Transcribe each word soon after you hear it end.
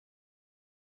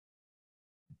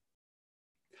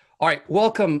All right,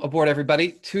 welcome aboard,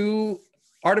 everybody, to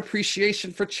Art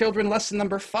Appreciation for Children, lesson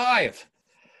number 5.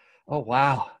 Oh,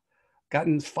 wow.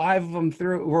 Gotten 5 of them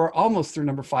through. We're almost through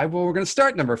number 5. Well, we're going to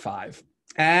start number 5.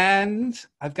 And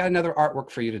I've got another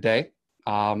artwork for you today.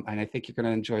 And I think you're going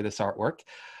to enjoy this artwork.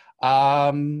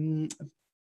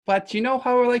 But you know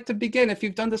how I like to begin. If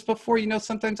you've done this before, you know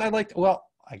sometimes I like to, well,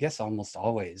 I guess almost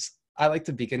always, I like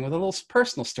to begin with a little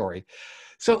personal story.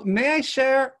 So may I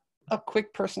share a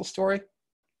quick personal story?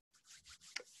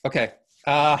 Okay.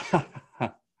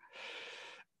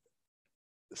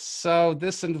 So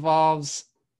this involves,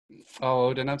 oh,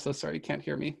 Odin, I'm so sorry you can't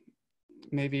hear me.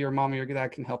 Maybe your mom or your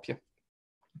dad can help you.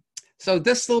 So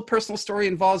this little personal story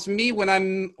involves me when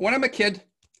I'm a kid.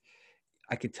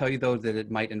 I could tell you, though, that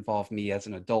it might involve me as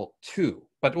an adult, too,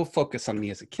 but we'll focus on me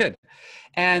as a kid.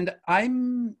 And I'd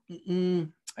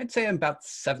say I'm about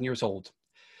 7 years old.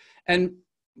 And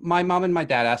my mom and my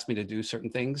dad asked me to do certain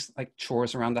things like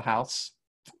chores around the house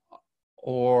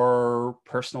or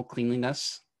personal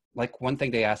cleanliness. Like one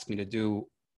thing they asked me to do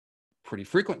pretty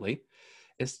frequently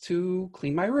is to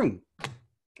clean my room.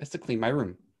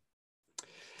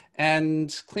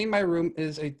 And clean my room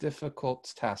is a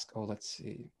difficult task. Oh, let's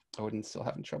see. Odin's still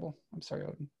having trouble. I'm sorry,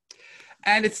 Odin.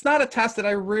 And it's not a task that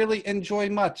I really enjoy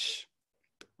much.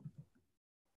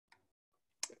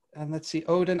 And let's see,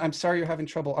 Odin, I'm sorry you're having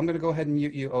trouble. I'm going to go ahead and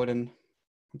mute you, Odin.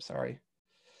 I'm sorry.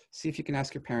 See if you can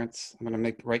ask your parents. I'm going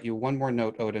to write you one more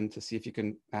note, Odin, to see if you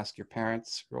can ask your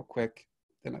parents real quick.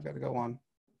 Then I've got to go on.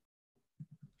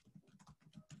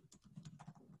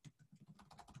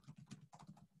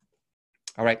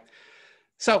 All right.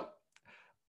 So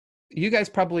you guys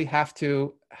probably have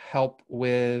to help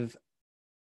with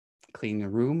cleaning the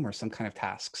room or some kind of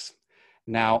tasks.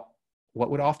 Now, what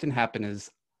would often happen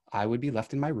is I would be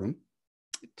left in my room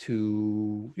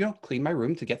to, clean my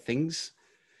room to get things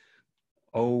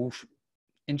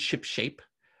in ship shape,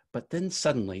 but then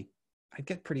suddenly I'd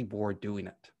get pretty bored doing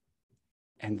it.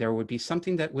 And there would be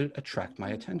something that would attract my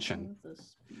attention.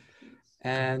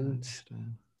 And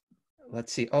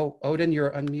let's see. Oh, Odin,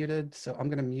 you're unmuted, so I'm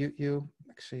going to mute you.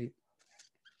 Actually,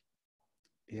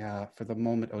 yeah, for the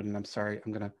moment, Odin, I'm sorry.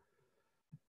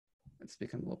 It's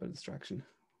become a little bit of distraction.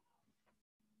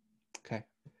 Okay.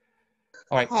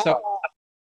 All right, so,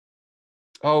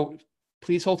 oh,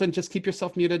 please, Holton, just keep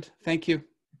yourself muted. Thank you.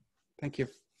 Thank you.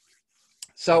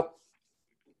 So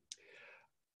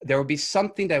there would be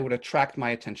something that would attract my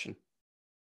attention.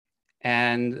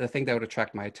 And the thing that would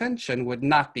attract my attention would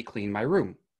not be clean my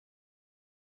room.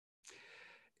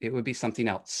 It would be something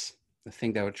else. The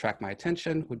thing that would attract my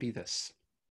attention would be this.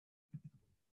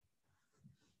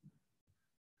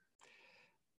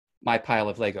 My pile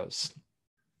of Legos.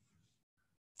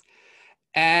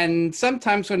 And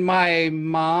sometimes when my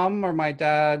mom or my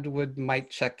dad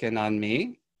might check in on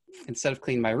me, instead of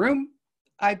cleaning my room,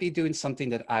 I'd be doing something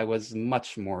that I was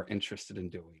much more interested in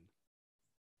doing.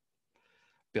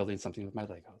 Building something with my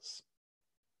Legos.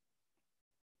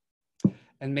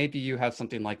 And maybe you have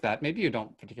something like that. Maybe you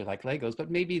don't particularly like Legos, but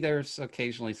maybe there's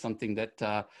occasionally something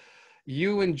that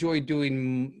you enjoy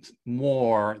doing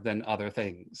more than other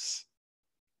things.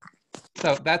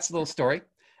 So that's a little story.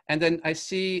 And then I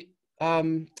see,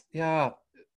 yeah,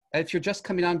 if you're just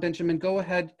coming on, Benjamin, go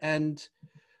ahead and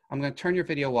I'm going to turn your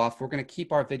video off. We're going to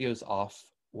keep our videos off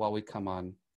while we come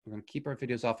on. We're going to keep our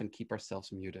videos off and keep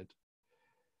ourselves muted.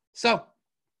 So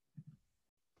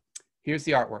here's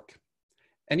the artwork.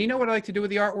 And you know what I like to do with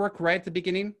the artwork right at the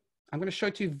beginning? I'm going to show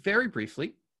it to you very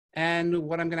briefly. And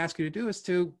what I'm going to ask you to do is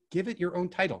to give it your own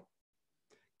title.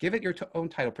 Give it your own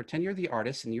title. Pretend you're the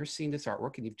artist and you're seeing this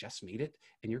artwork and you've just made it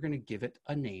and you're going to give it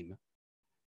a name.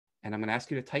 And I'm going to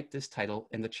ask you to type this title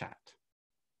in the chat.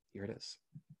 Here it is.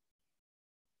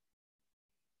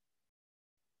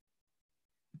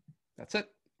 That's it.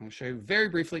 I'm going to show you very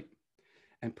briefly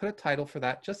and put a title for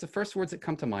that. Just the first words that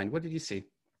come to mind. What did you see?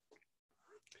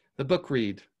 The book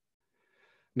read.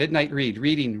 Midnight read.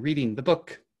 Reading the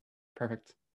book.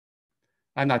 Perfect.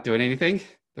 I'm not doing anything.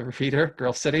 The reader,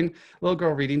 girl sitting, little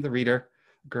girl reading, the reader,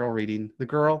 girl reading, the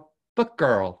girl, book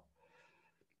girl.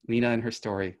 Lena and her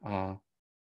story.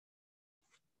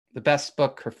 The best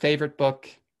book, her favorite book.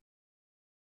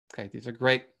 Okay, these are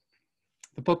great.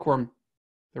 The bookworm,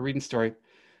 the reading story.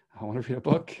 I want to read a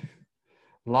book.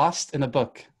 Lost in a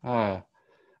book. I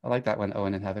like that one,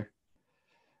 Owen and Heather.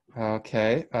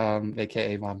 Okay,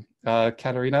 AKA mom.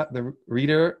 Katarina, the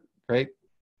reader, great.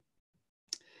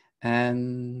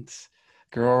 And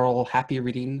girl, happy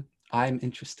reading, I'm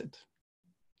interested.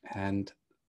 And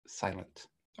silent.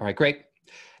 All right, great.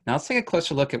 Now let's take a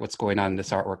closer look at what's going on in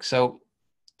this artwork. So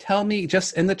tell me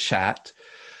just in the chat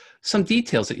some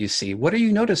details that you see. What are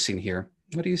you noticing here?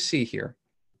 What do you see here?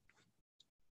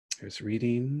 There's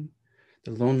reading.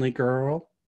 The lonely girl.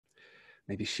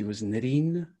 Maybe she was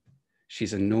knitting.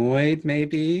 She's annoyed,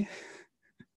 maybe.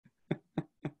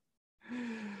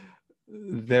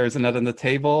 There's another on the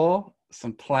table.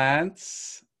 Some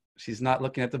plants. She's not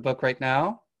looking at the book right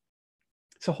now.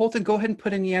 So Holton, go ahead and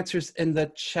put any answers in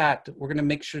the chat. We're going to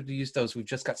make sure to use those. We've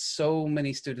just got so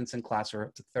many students in class. We're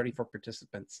up to 34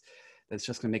 participants. That's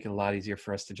just going to make it a lot easier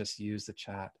for us to just use the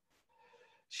chat.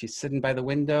 She's sitting by the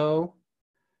window.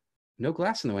 No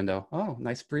glass in the window. Oh,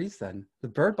 nice breeze then. The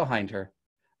bird behind her.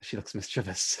 She looks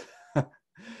mischievous.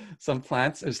 Some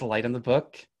plants. There's light on the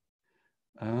book.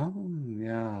 Oh,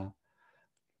 yeah.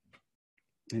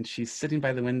 And she's sitting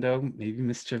by the window, maybe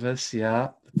mischievous. Yeah,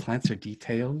 the plants are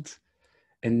detailed.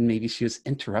 And maybe she was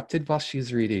interrupted while she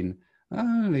was reading. Oh,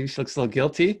 maybe she looks a little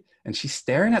guilty. And she's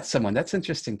staring at someone. That's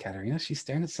interesting, Katerina. She's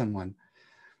staring at someone.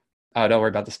 Oh, don't worry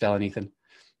about the spelling, Ethan.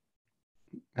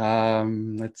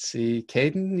 Let's see.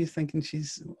 Caden, you thinking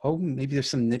she's, oh, maybe there's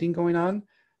some knitting going on?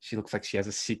 She looks like she has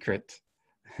a secret.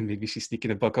 Maybe she's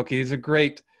sneaking a book. Okay, these are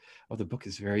great. Oh, the book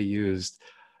is very used.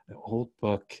 The old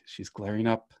book. She's glaring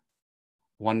up.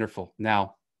 Wonderful.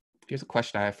 Now, here's a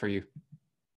question I have for you.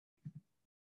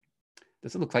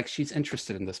 Does it look like she's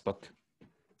interested in this book?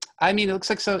 I mean, it looks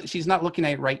like so she's not looking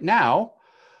at it right now,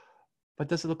 but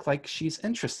does it look like she's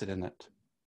interested in it?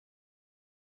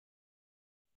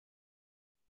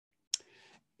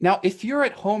 Now, if you're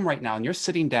at home right now and you're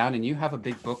sitting down and you have a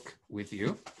big book with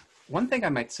you, one thing I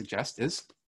might suggest is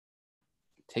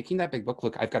taking that big book.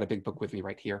 Look, I've got a big book with me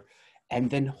right here, and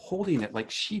then holding it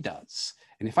like she does.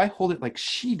 And if I hold it like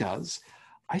she does,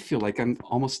 I feel like I'm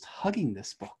almost hugging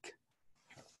this book.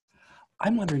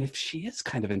 I'm wondering if she is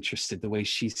kind of interested the way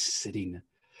she's sitting.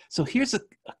 So here's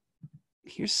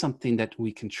something that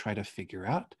we can try to figure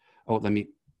out. Oh,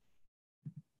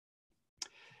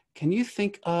 can you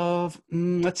think of,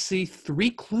 let's see,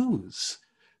 3 clues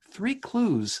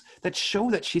that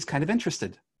show that she's kind of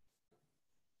interested?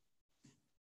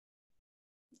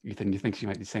 Ethan, you think she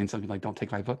might be saying something like, don't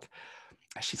take my book?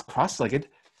 She's cross-legged.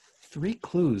 3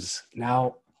 clues.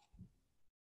 Now,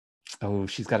 oh,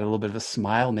 she's got a little bit of a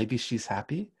smile. Maybe she's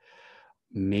happy.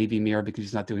 Maybe Mira because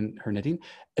she's not doing her knitting.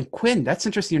 And Quinn, that's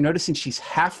interesting. You're noticing she's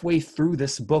halfway through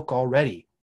this book already.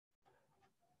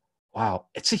 Wow,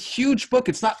 it's a huge book.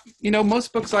 It's not, you know,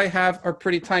 most books I have are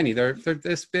pretty tiny. They're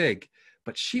this big,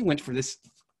 but she went for this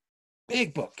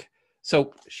big book.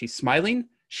 So she's smiling.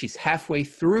 She's halfway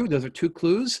through. Those are 2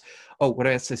 clues. Oh, what do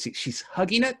I have to see? She's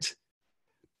hugging it.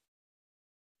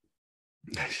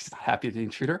 She's not happy at the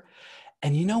intruder.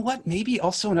 And you know what? Maybe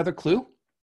also another clue.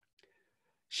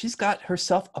 She's got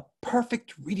herself a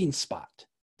perfect reading spot,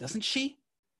 doesn't she?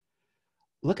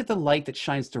 Look at the light that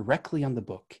shines directly on the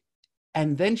book.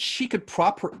 And then she could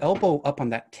prop her elbow up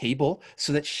on that table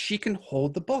so that she can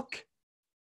hold the book.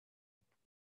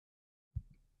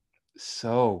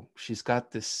 So she's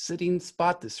got this sitting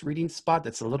spot, this reading spot,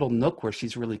 that's a little nook where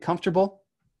she's really comfortable.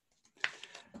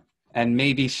 And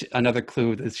maybe another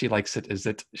clue that she likes it is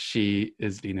that she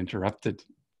is being interrupted,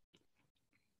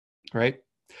 right?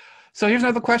 So here's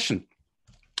another question.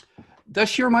 Does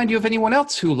she remind you of anyone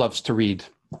else who loves to read?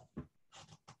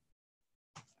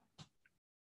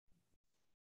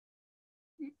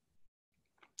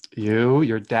 You,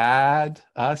 your dad,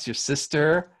 us, your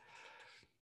sister.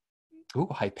 Ooh,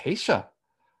 Hypatia.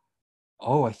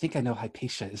 Oh, I think I know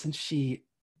Hypatia. Isn't she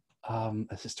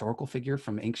a historical figure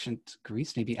from ancient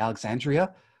Greece, maybe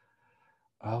Alexandria?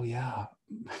 Oh, yeah.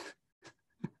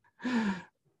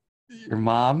 Your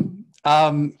mom.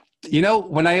 You know,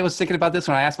 when I was thinking about this,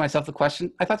 when I asked myself the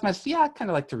question, I thought to myself, yeah, I kind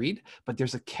of like to read, but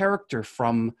there's a character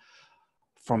from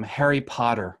Harry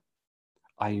Potter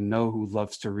I know who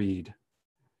loves to read.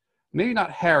 Maybe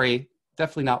not Harry,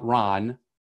 definitely not Ron.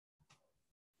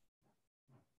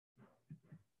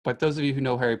 But those of you who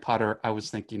know Harry Potter, I was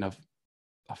thinking of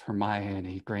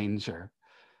Hermione Granger.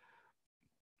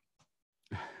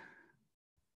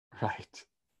 Right.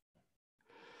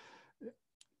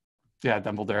 Yeah,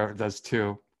 Dumbledore does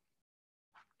too.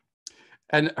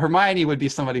 And Hermione would be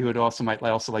somebody who would might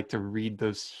also like to read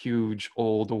those huge,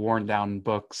 old, worn-down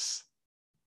books.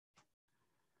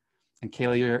 And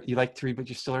Kayla, you like to read, but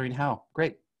you're still learning how.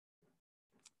 Great.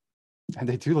 And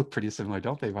they do look pretty similar,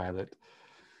 don't they, Violet?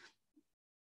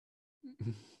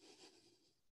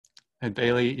 And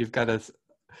Bailey, you've got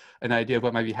an idea of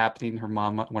what might be happening. Her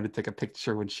mom wanted to take a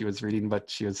picture when she was reading, but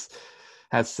she has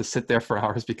to sit there for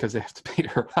hours because they have to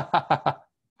paint her.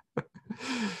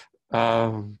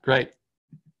 Great.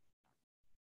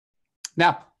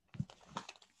 Now,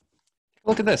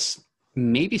 look at this.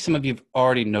 Maybe some of you have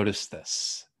already noticed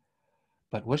this,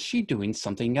 but was she doing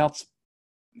something else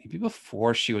maybe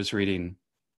before she was reading?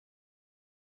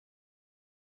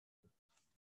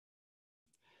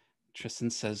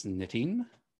 Tristan says knitting.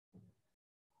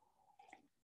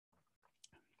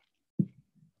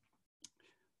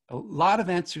 A lot of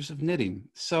answers of knitting.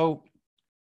 So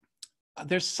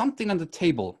there's something on the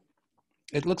table.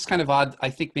 It looks kind of odd. I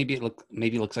think maybe it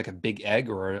looks like a big egg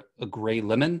or a gray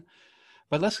lemon,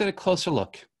 but let's get a closer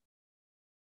look.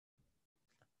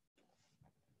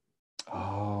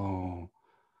 Oh,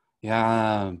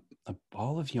 yeah, a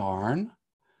ball of yarn,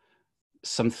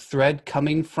 some thread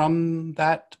coming from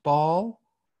that ball.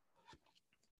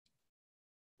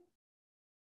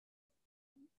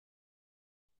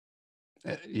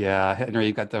 Yeah, Henry,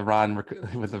 you got the Ron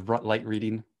with the light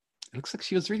reading. It looks like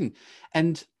she was reading.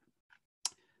 And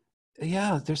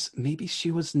yeah, maybe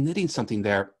she was knitting something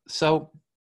there. So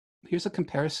here's a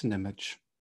comparison image.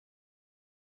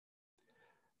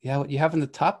 Yeah, what you have in the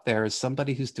top there is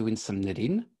somebody who's doing some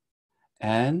knitting.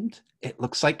 And it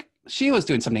looks like she was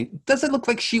doing something. Does it look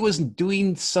like she was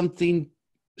doing something?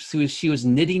 She was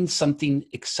knitting something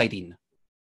exciting.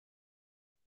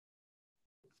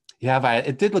 Yeah,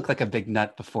 it did look like a big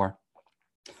nut before.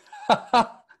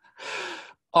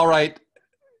 All right.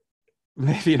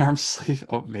 Maybe an arm sleeve.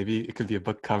 Oh, maybe it could be a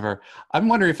book cover. I'm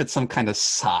wondering if it's some kind of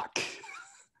sock,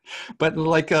 but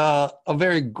like a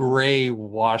very gray,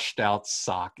 washed out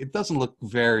sock. It doesn't look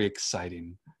very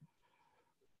exciting.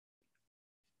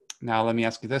 Now, let me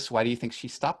ask you this. Why do you think she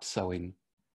stopped sewing?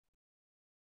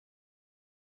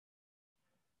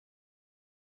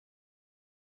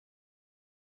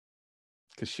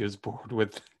 Because she was bored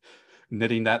with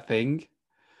knitting that thing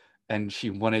and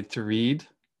she wanted to read.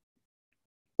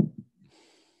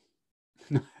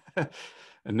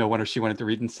 And no wonder she wanted to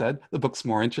read instead. The book's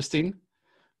more interesting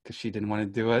because she didn't want to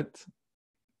do it.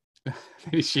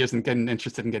 Maybe she isn't getting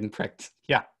interested in getting pricked.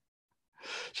 Yeah.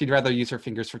 She'd rather use her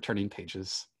fingers for turning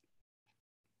pages.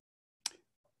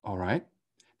 All right.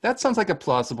 That sounds like a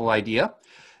plausible idea.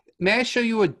 May I show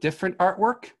you a different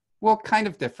artwork? Well, kind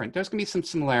of different. There's going to be some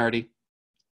similarity.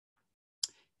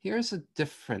 Here's a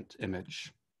different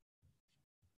image.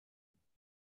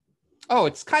 Oh,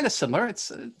 it's kind of similar.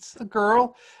 It's a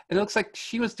girl, and it looks like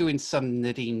she was doing some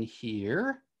knitting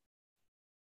here.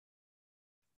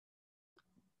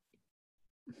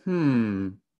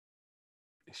 Is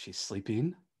she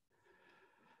sleeping?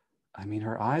 I mean,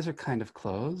 her eyes are kind of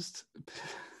closed.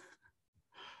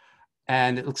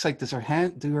 And it looks like,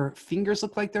 do her fingers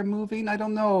look like they're moving? I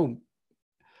don't know.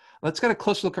 Let's get a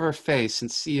close look at her face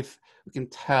and see if we can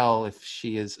tell if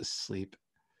she is asleep.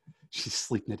 She's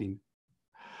sleep knitting.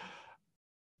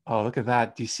 Oh, look at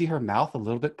that. Do you see her mouth a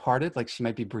little bit parted? Like she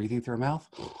might be breathing through her mouth.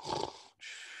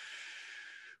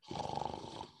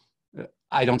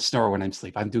 I don't snore when I'm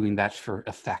asleep. I'm doing that for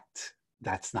effect.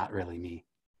 That's not really me.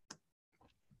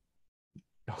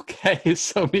 Okay,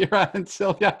 so Mira and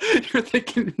Sylvia, you're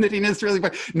thinking knitting is really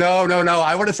fun. No.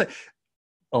 I want to say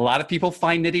a lot of people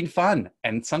find knitting fun.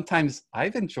 And sometimes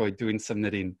I've enjoyed doing some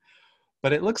knitting,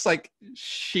 but it looks like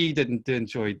she didn't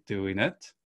enjoy doing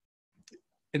it.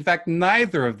 In fact,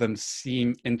 neither of them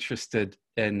seem interested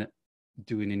in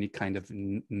doing any kind of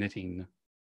knitting.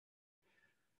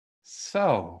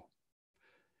 So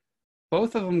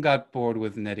both of them got bored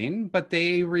with knitting, but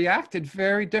they reacted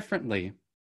very differently.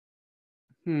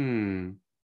 How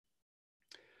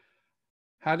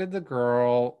did the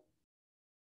girl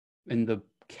in the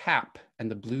cap and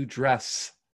the blue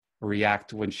dress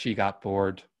react when she got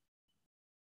bored?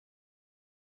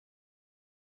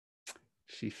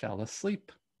 She fell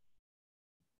asleep.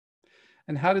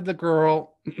 And how did the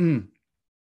girl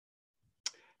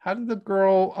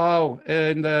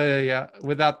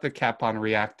without the cap on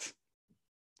react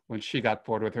when she got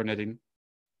bored with her knitting?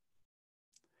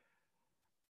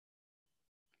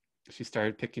 She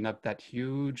started picking up that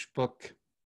huge book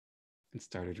and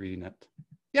started reading it.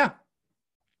 Yeah.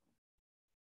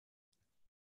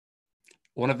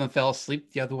 One of them fell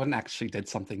asleep. The other one actually did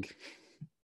something.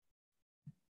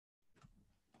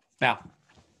 Now,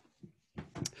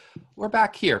 we're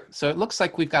back here. So it looks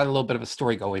like we've got a little bit of a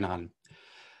story going on.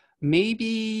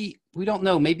 Maybe, we don't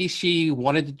know, maybe she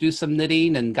wanted to do some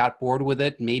knitting and got bored with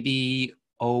it. Maybe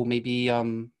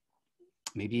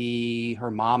her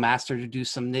mom asked her to do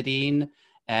some knitting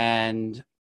and,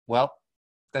 well,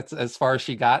 that's as far as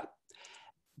she got.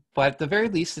 But at the very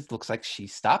least, it looks like she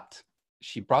stopped.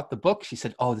 She brought the book. She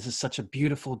said, oh, this is such a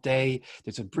beautiful day.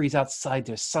 There's a breeze outside.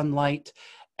 There's sunlight.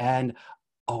 And,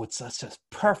 oh, it's such a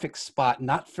perfect spot,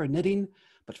 not for knitting,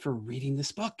 but for reading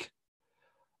this book.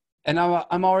 And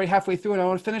I'm already halfway through and I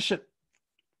want to finish it.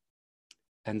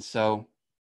 And so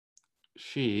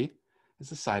she has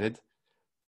decided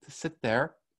to sit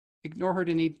there, ignore her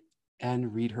need,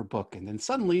 and read her book. And then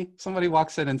suddenly somebody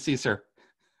walks in and sees her.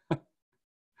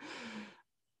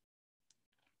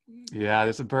 Yeah,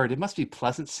 there's a bird. It must be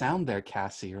pleasant sound there,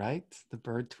 Cassie, right? The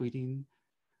bird tweeting.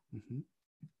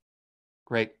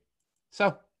 Great.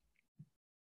 So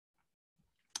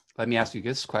let me ask you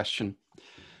this question.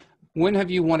 When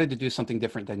have you wanted to do something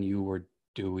different than you were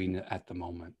doing at the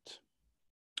moment?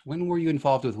 When were you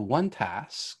involved with one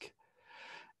task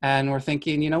and were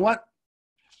thinking, you know what?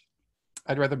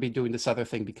 I'd rather be doing this other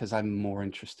thing because I'm more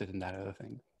interested in that other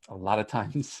thing. A lot of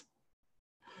times,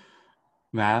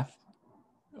 math,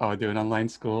 doing online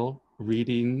school,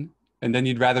 reading, and then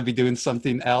you'd rather be doing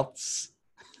something else.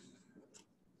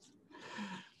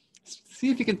 See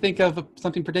if you can think of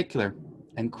something particular.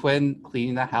 And Quinn,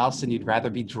 cleaning the house, and you'd rather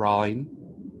be drawing.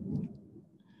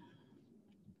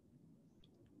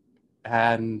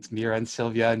 And Mira and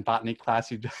Sylvia in botany class,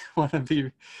 you want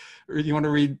to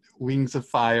read Wings of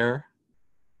Fire.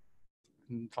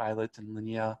 And Violet and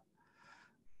Linnea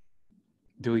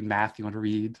doing math, you want to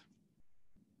read.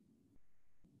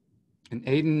 And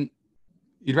Aiden,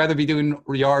 you'd rather be doing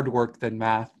yard work than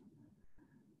math.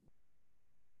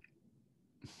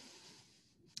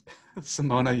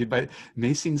 Simona, you'd be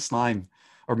making slime,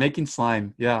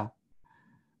 yeah.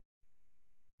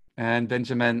 And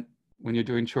Benjamin, when you're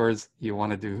doing chores, you'd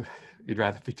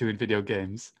rather be doing video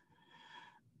games.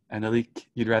 And Alik,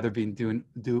 you'd rather do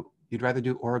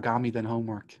origami than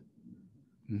homework.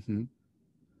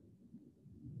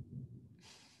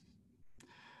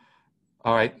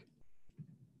 All right.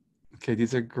 Okay,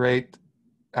 these are great,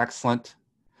 excellent.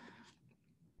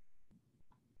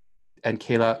 And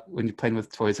Kayla, when you're playing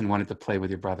with toys and wanted to play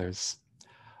with your brothers.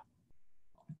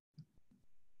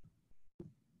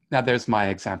 Now there's my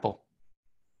example.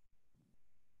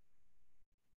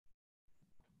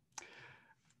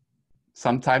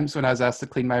 Sometimes when I was asked to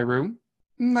clean my room,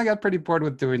 I got pretty bored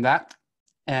with doing that.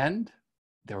 And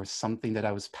there was something that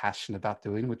I was passionate about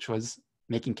doing, which was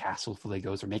making castles with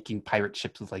Legos or making pirate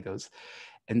ships with Legos.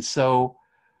 And so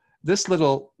this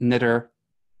little knitter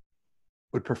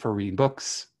would prefer reading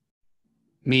books.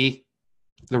 Me,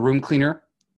 the room cleaner,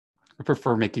 would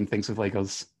prefer making things with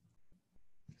Legos.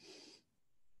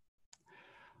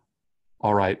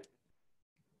 All right.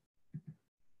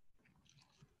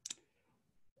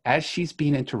 As she's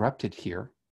being interrupted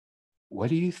here, what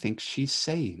do you think she's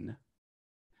saying?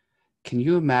 Can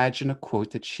you imagine a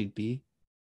quote that she'd be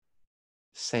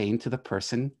saying to the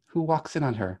person who walks in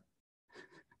on her?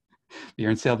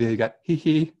 You're in Sylvia, you got hee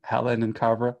hee, Helen and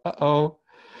Carver. Uh-oh.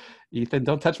 Ethan,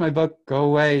 don't touch my book, go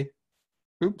away.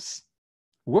 Oops,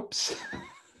 whoops.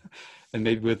 And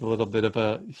maybe with a little bit of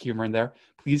a humor in there.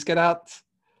 Please get out.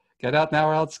 Get out now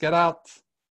or else get out.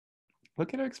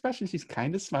 Look at her expression. She's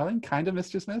kind of smiling, kind of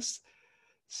mischievous.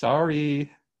 Sorry,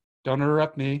 don't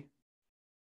interrupt me.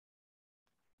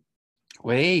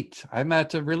 Wait, I'm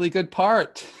at a really good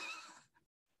part.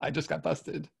 I just got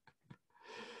busted.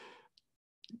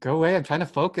 Go away, I'm trying to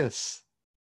focus.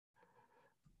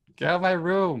 Get out of my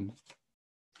room.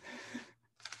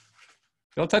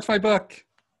 Don't touch my book.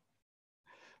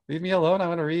 Leave me alone, I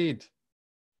want to read.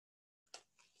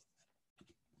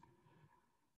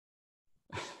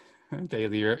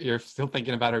 Bailey, you're still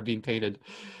thinking about her being painted.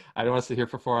 I don't want to sit here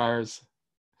for 4 hours.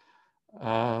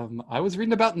 I was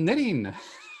reading about knitting.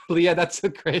 Leah, that's a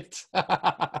great,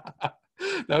 that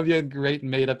would be a great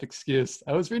made up excuse.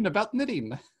 I was reading about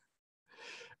knitting.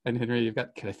 And Henry, you've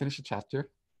got, can I finish a chapter?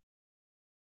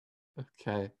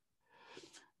 Okay.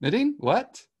 Knitting,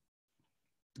 what?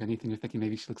 Anything you're thinking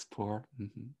maybe she looks poor?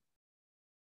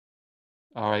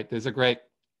 All right, these are great.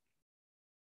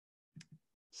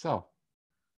 So,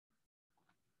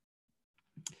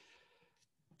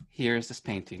 here's this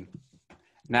painting.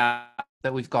 Now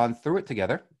that we've gone through it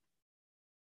together,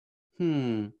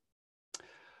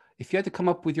 if you had to come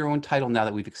up with your own title now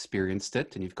that we've experienced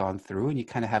it and you've gone through and you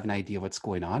kind of have an idea of what's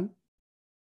going on,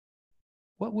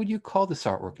 what would you call this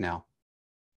artwork now?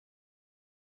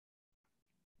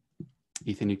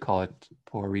 Ethan, you'd call it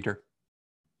Poor Reader.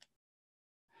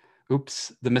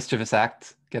 Oops, The Mischievous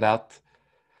Act. Get out.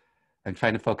 I'm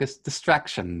trying to focus.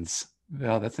 Distractions.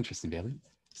 Well, that's interesting, Bailey.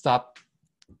 Stop.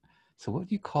 So what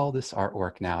do you call this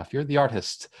artwork now? If you're the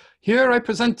artist, here I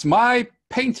present my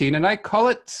painting and I call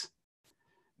it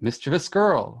Mischievous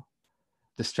Girl,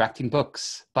 Distracting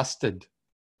Books, Busted.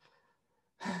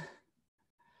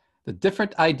 The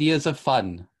Different Ideas of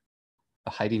Fun,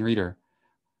 A Hiding Reader,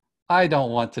 I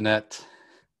Don't Want to Knit,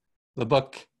 The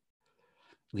Book,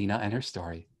 Lena and Her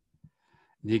Story,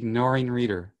 The Ignoring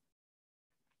Reader,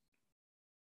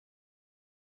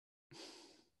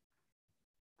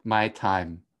 My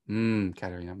Time,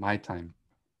 Katerina, My Time,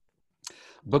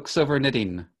 Books Over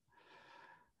Knitting,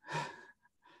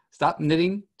 Stop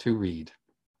Knitting to Read,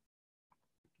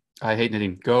 I Hate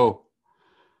Knitting, Go,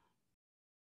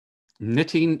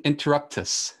 Knitting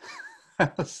interruptus.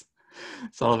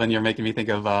 Sullivan, you're making me think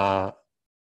of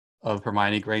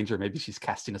Hermione Granger. Maybe she's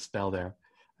casting a spell there.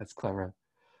 That's clever.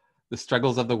 The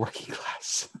struggles of the working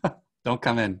class. Don't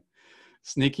come in.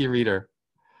 Sneaky reader.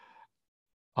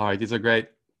 All right, these are great.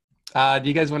 Do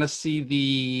you guys want to see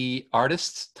the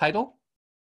artist's title?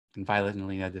 And Violet and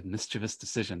Lena did Mischievous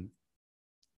Decision.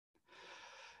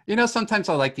 You know, sometimes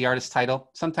I like the artist's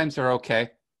title. Sometimes they're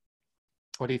okay.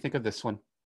 What do you think of this one?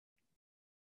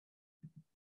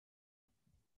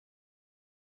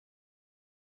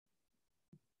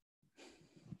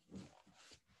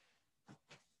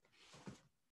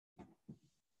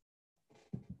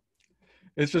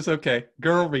 It's just okay.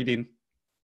 Girl reading.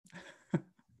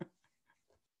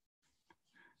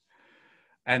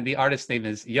 And the artist's name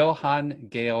is Johann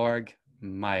Georg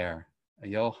Meyer.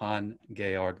 Johann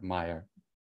Georg Meyer.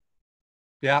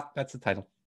 Yeah, that's the title.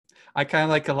 I kind of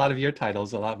like a lot of your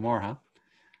titles a lot more, huh?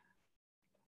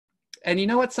 And you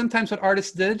know what? Sometimes what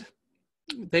artists did,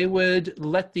 they would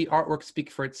let the artwork speak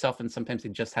for itself, and sometimes they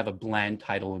just have a bland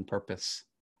title and purpose.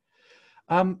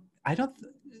 I don't,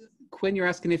 Quinn, you're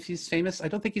asking if he's famous. I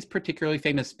don't think he's particularly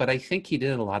famous, but I think he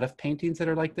did a lot of paintings that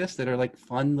are like this, that are like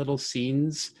fun little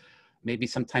scenes, maybe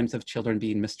sometimes of children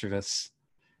being mischievous.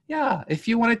 Yeah, if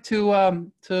you wanted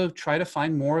to try to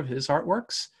find more of his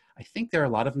artworks, I think there are a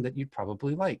lot of them that you'd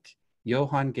probably like.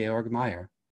 Johann Georg Meyer.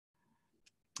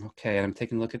 Okay, and I'm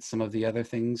taking a look at some of the other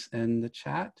things in the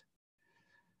chat.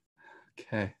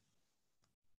 Okay.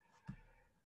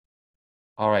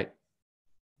 All right.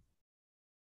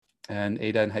 And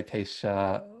Ada and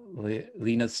Hypatia,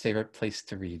 Lena's favorite place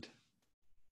to read.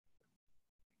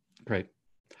 Great.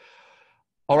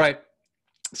 All right.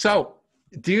 So,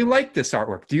 do you like this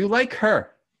artwork? Do you like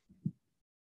her?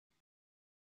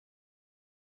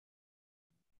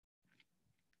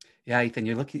 Yeah, Ethan,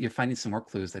 you're finding some more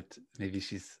clues that maybe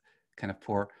she's kind of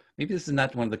poor. Maybe this is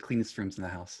not one of the cleanest rooms in the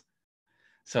house.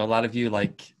 So a lot of you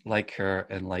like her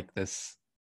and like this.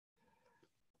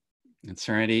 And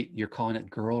Serenity, you're calling it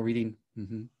girl reading.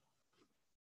 Mm-hmm.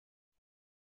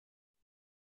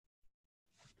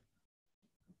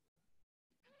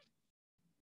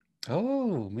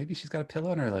 Oh, maybe she's got a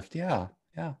pillow in her lift. Yeah,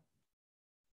 yeah.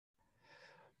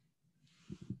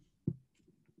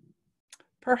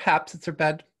 Perhaps it's her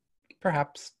bed.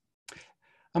 Perhaps.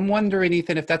 I'm wondering,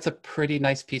 Ethan, if that's a pretty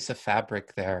nice piece of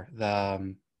fabric there.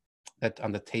 That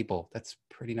on the table. That's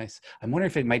pretty nice. I'm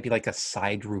wondering if it might be like a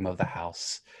side room of the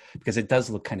house because it does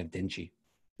look kind of dingy.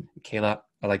 Kayla,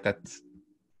 I like that.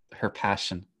 Her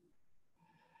passion.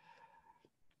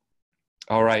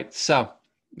 All right. So,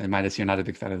 and minus you're not a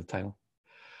big fan of the title.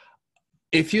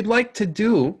 If you'd like to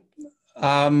do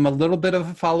a little bit of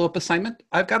a follow-up assignment,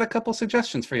 I've got a couple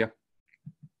suggestions for you.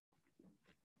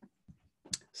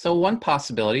 So one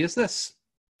possibility is this.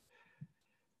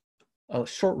 A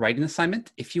short writing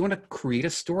assignment. If you want to create a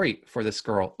story for this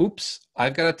girl, oops,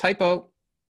 I've got a typo.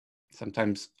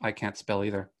 Sometimes I can't spell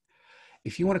either.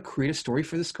 If you want to create a story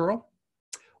for this girl,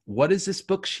 what is this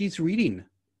book she's reading?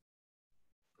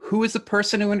 Who is the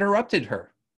person who interrupted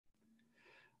her?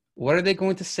 What are they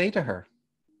going to say to her?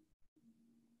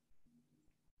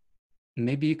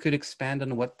 Maybe you could expand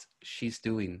on what she's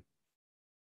doing.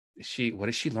 What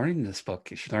is she learning in this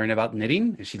book? Is she learning about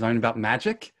knitting? Is she learning about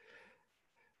magic?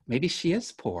 Maybe she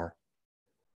is poor.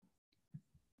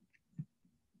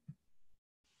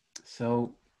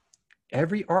 So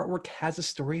every artwork has a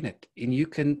story in it, and you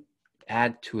can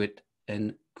add to it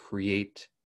and create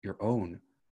your own.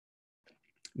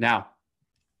 Now,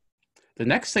 the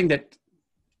next thing that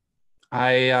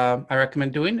I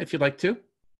recommend doing, if you'd like to,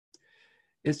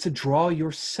 is to draw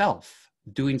yourself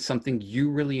doing something you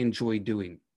really enjoy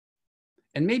doing.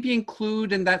 And maybe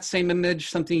include in that same image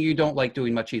something you don't like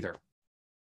doing much either.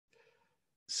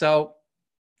 So,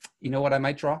 you know what I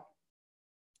might draw?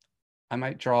 I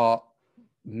might draw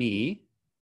me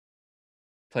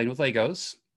playing with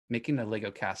Legos, making a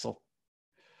Lego castle.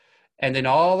 And then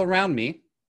all around me,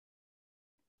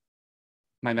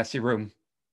 my messy room.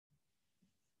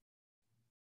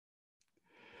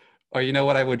 Or you know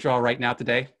what I would draw right now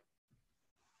today?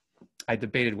 I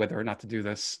debated whether or not to do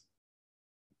this.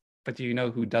 But do you know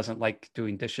who doesn't like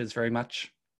doing dishes very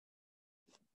much?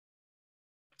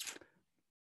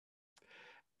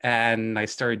 And I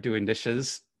started doing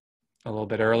dishes a little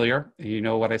bit earlier. And you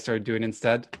know what I started doing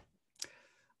instead?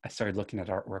 I started looking at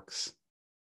artworks.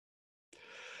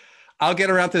 I'll get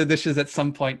around to the dishes at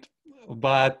some point,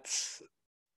 but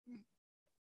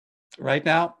right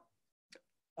now,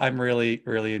 I'm really,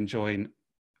 really enjoying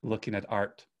looking at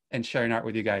art and sharing art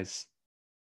with you guys.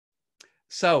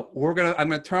 So I'm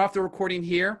gonna turn off the recording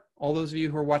here. All those of you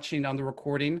who are watching on the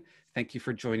recording, Thank you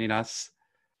for joining us.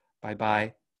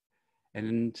 Bye-bye.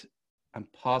 And I'm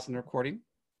pausing the recording.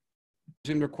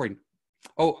 Zoom recording.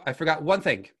 Oh, I forgot one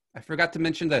thing. I forgot to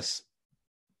mention this.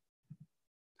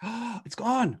 Oh, it's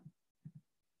gone.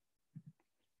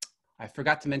 I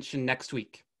forgot to mention next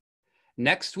week.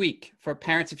 Next week, for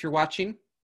parents, if you're watching,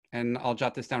 and I'll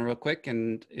jot this down real quick,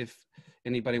 and if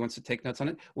anybody wants to take notes on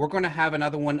it, we're going to have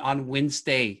another one on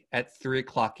Wednesday at 3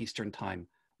 o'clock Eastern time.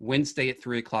 Wednesday at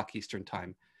 3 o'clock Eastern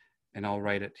time. And I'll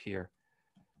write it here.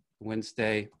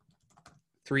 Wednesday,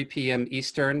 3 p.m.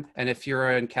 Eastern. And if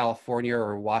you're in California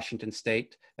or Washington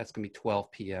State, that's going to be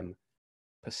 12 p.m.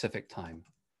 Pacific time.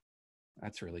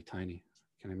 That's really tiny.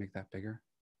 Can I make that bigger?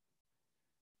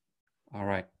 All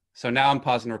right. So now I'm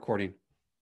pausing the recording.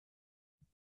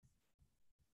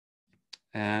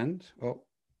 And, oh,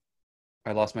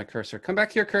 I lost my cursor. Come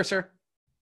back here, cursor.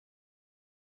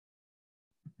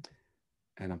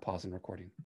 And I'm pausing recording.